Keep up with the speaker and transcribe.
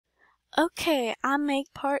Okay, I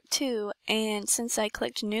make part 2, and since I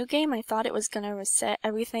clicked new game, I thought it was gonna reset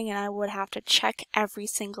everything and I would have to check every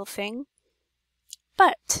single thing.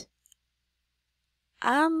 But,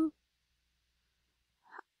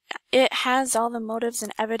 it has all the motives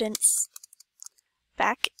and evidence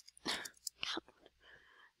back.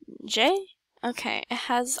 J? Okay, it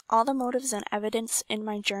has all the motives and evidence in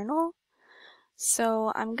my journal,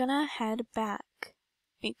 so I'm gonna head back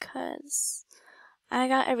because I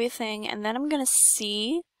got everything, and then I'm gonna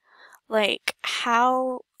see, like,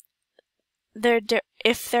 how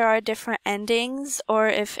if there are different endings, or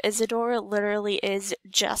if Isidore literally is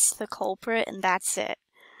just the culprit and that's it.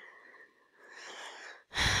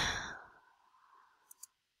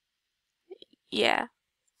 Yeah.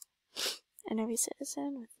 And every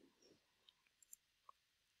citizen.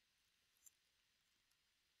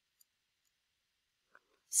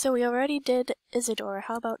 So we already did Isidore.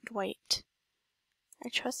 How about Dwight? I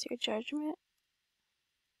trust your judgment.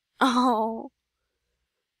 Oh.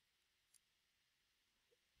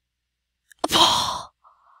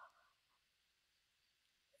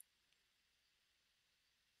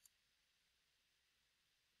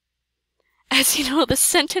 As you know, the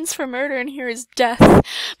sentence for murder in here is death.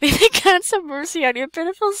 May the gods have mercy on your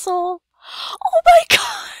pitiful soul. Oh my god!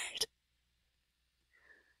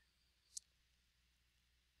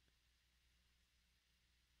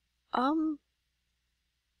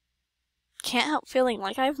 Can't help feeling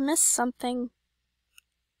like I've missed something.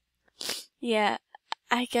 Yeah,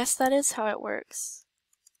 I guess that is how it works.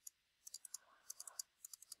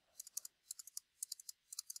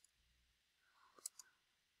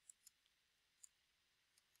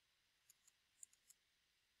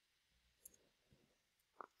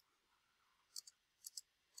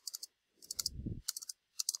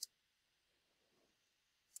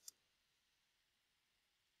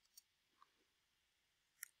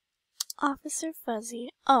 Officer Fuzzy.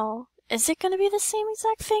 Oh, is it gonna be the same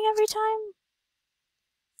exact thing every time?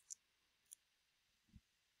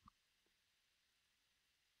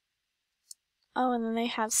 Oh, and then they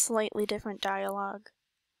have slightly different dialogue.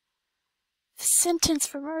 The sentence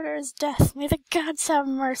for murder is death. May the gods have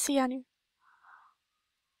mercy on you.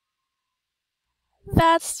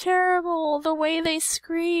 That's terrible, the way they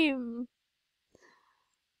scream.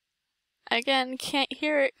 Again, can't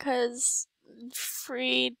hear it because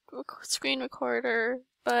free screen recorder,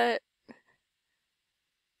 but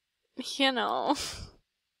you know.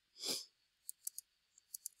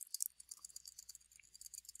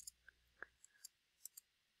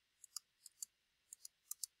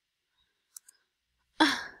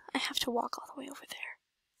 I have to walk all the way over there.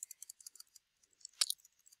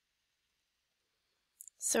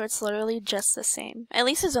 So it's literally just the same. At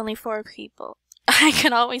least there's only 4 people. I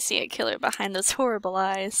can always see a killer behind those horrible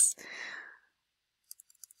eyes.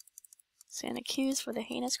 Stand accused for the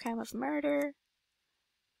heinous crime of murder.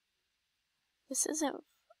 This isn't...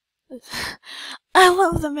 I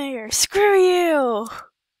love the mayor. Screw you!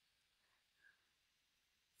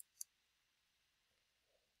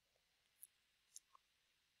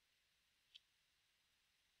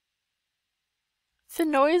 The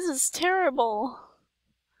noise is terrible.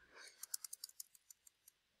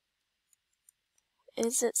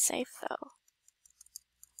 Is it safe though?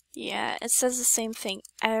 Yeah, it says the same thing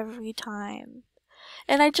every time.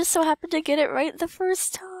 And I just so happened to get it right the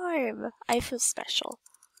first time. I feel special.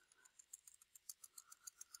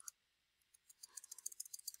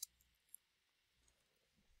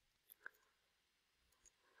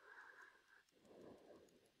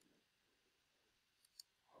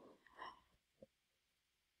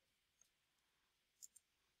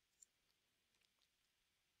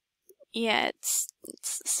 Yeah, it's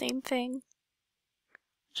the same thing.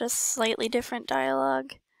 Just slightly different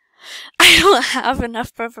dialogue. I don't have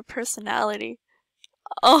enough of a personality.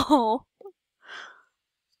 Oh.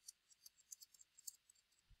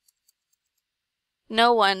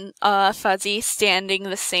 No one, Fuzzy, standing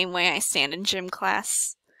the same way I stand in gym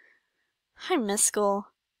class. I miss school.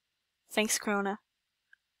 Thanks, Krona.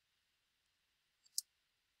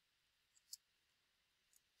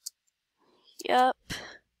 Yup.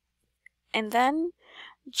 And then,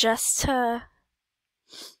 just to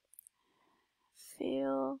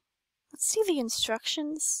feel... Let's see the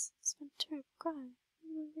instructions.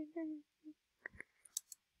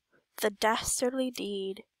 The dastardly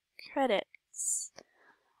deed. Credits.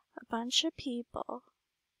 A bunch of people.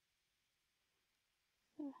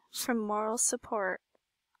 From moral support.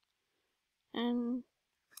 And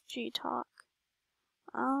G-Talk.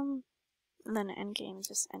 And then endgame,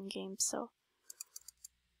 just endgame, so...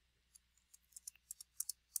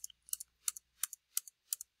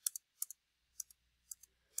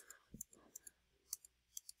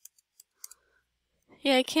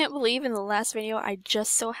 Yeah, I can't believe in the last video I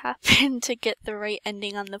just so happened to get the right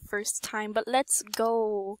ending on the first time, but let's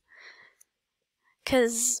go.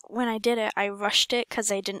 Because when I did it, I rushed it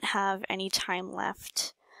because I didn't have any time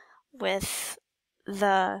left with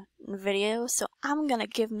the video, so I'm gonna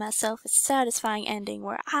give myself a satisfying ending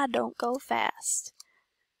where I don't go fast.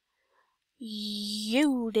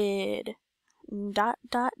 You did. ...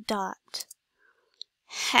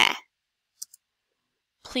 Heh.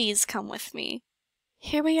 Please come with me.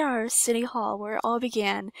 Here we are, City Hall, where it all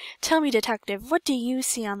began. Tell me, detective, what do you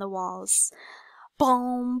see on the walls?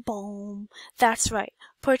 Boom, boom. That's right.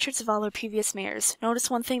 Portraits of all our previous mayors. Notice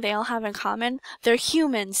one thing they all have in common? They're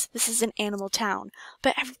humans. This is an animal town.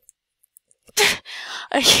 But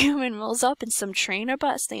a human rolls up in some train or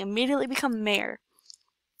bus, they immediately become mayor.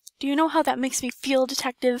 Do you know how that makes me feel,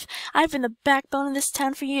 detective? I've been the backbone of this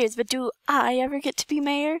town for years, but do I ever get to be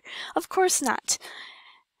mayor? Of course not.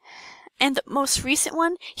 And the most recent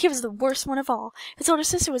one, he was the worst one of all. His older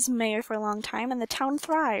sister was mayor for a long time, and the town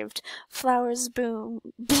thrived. Flowers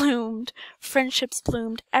bloomed, friendships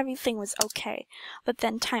bloomed, everything was okay. But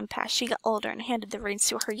then time passed, she got older and handed the reins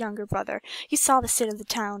to her younger brother. You saw the state of the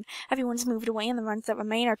town. Everyone's moved away, and the ones that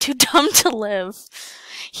remain are too dumb to live.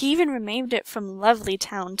 He even renamed it from Lovely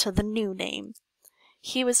Town to the new name.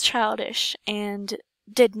 He was childish, and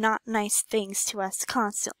did not nice things to us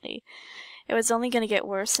constantly. It was only going to get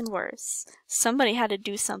worse and worse. Somebody had to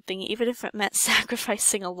do something, even if it meant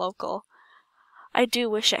sacrificing a local. I do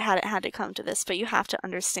wish it hadn't had to come to this, but you have to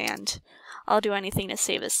understand. I'll do anything to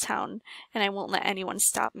save this town, and I won't let anyone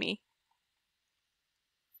stop me.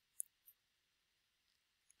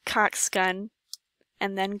 Cock's gun,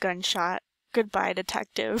 and then gunshot. Goodbye,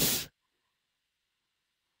 detective.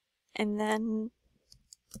 And then...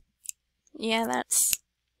 yeah,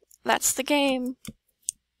 that's the game,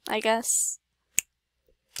 I guess.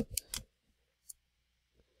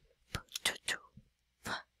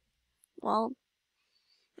 Well,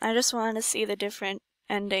 I just wanted to see the different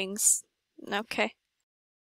endings. Okay.